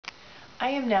I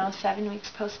am now 7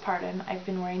 weeks postpartum. I've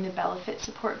been wearing the Bellefit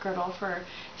support girdle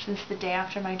since the day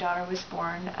after my daughter was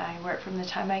born. I wear it from the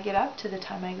time I get up to the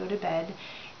time I go to bed.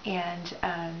 And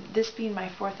this being my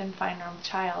fourth and final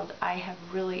child, I have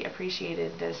really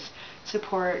appreciated this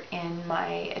support in my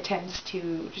attempts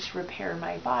to just repair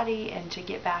my body and to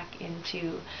get back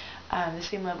into the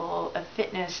same level of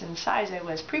fitness and size I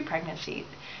was pre-pregnancy.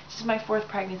 This is my fourth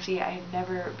pregnancy. I have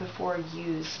never before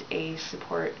used a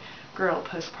support girdle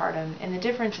postpartum, and the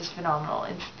difference is phenomenal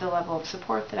in the level of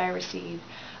support that I receive.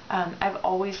 I've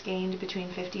always gained between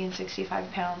 50 and 65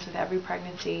 pounds with every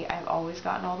pregnancy. I've always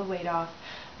gotten all the weight off,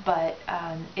 but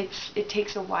it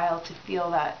takes a while to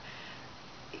feel that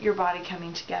your body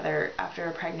coming together after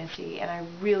a pregnancy, and I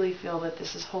really feel that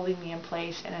this is holding me in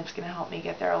place, and it's going to help me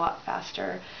get there a lot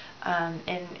faster and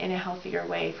in a healthier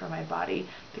way for my body.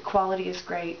 The quality is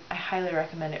great. I highly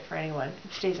recommend it for anyone.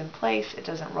 It stays in place. It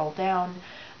doesn't roll down.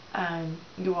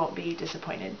 You won't be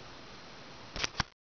disappointed.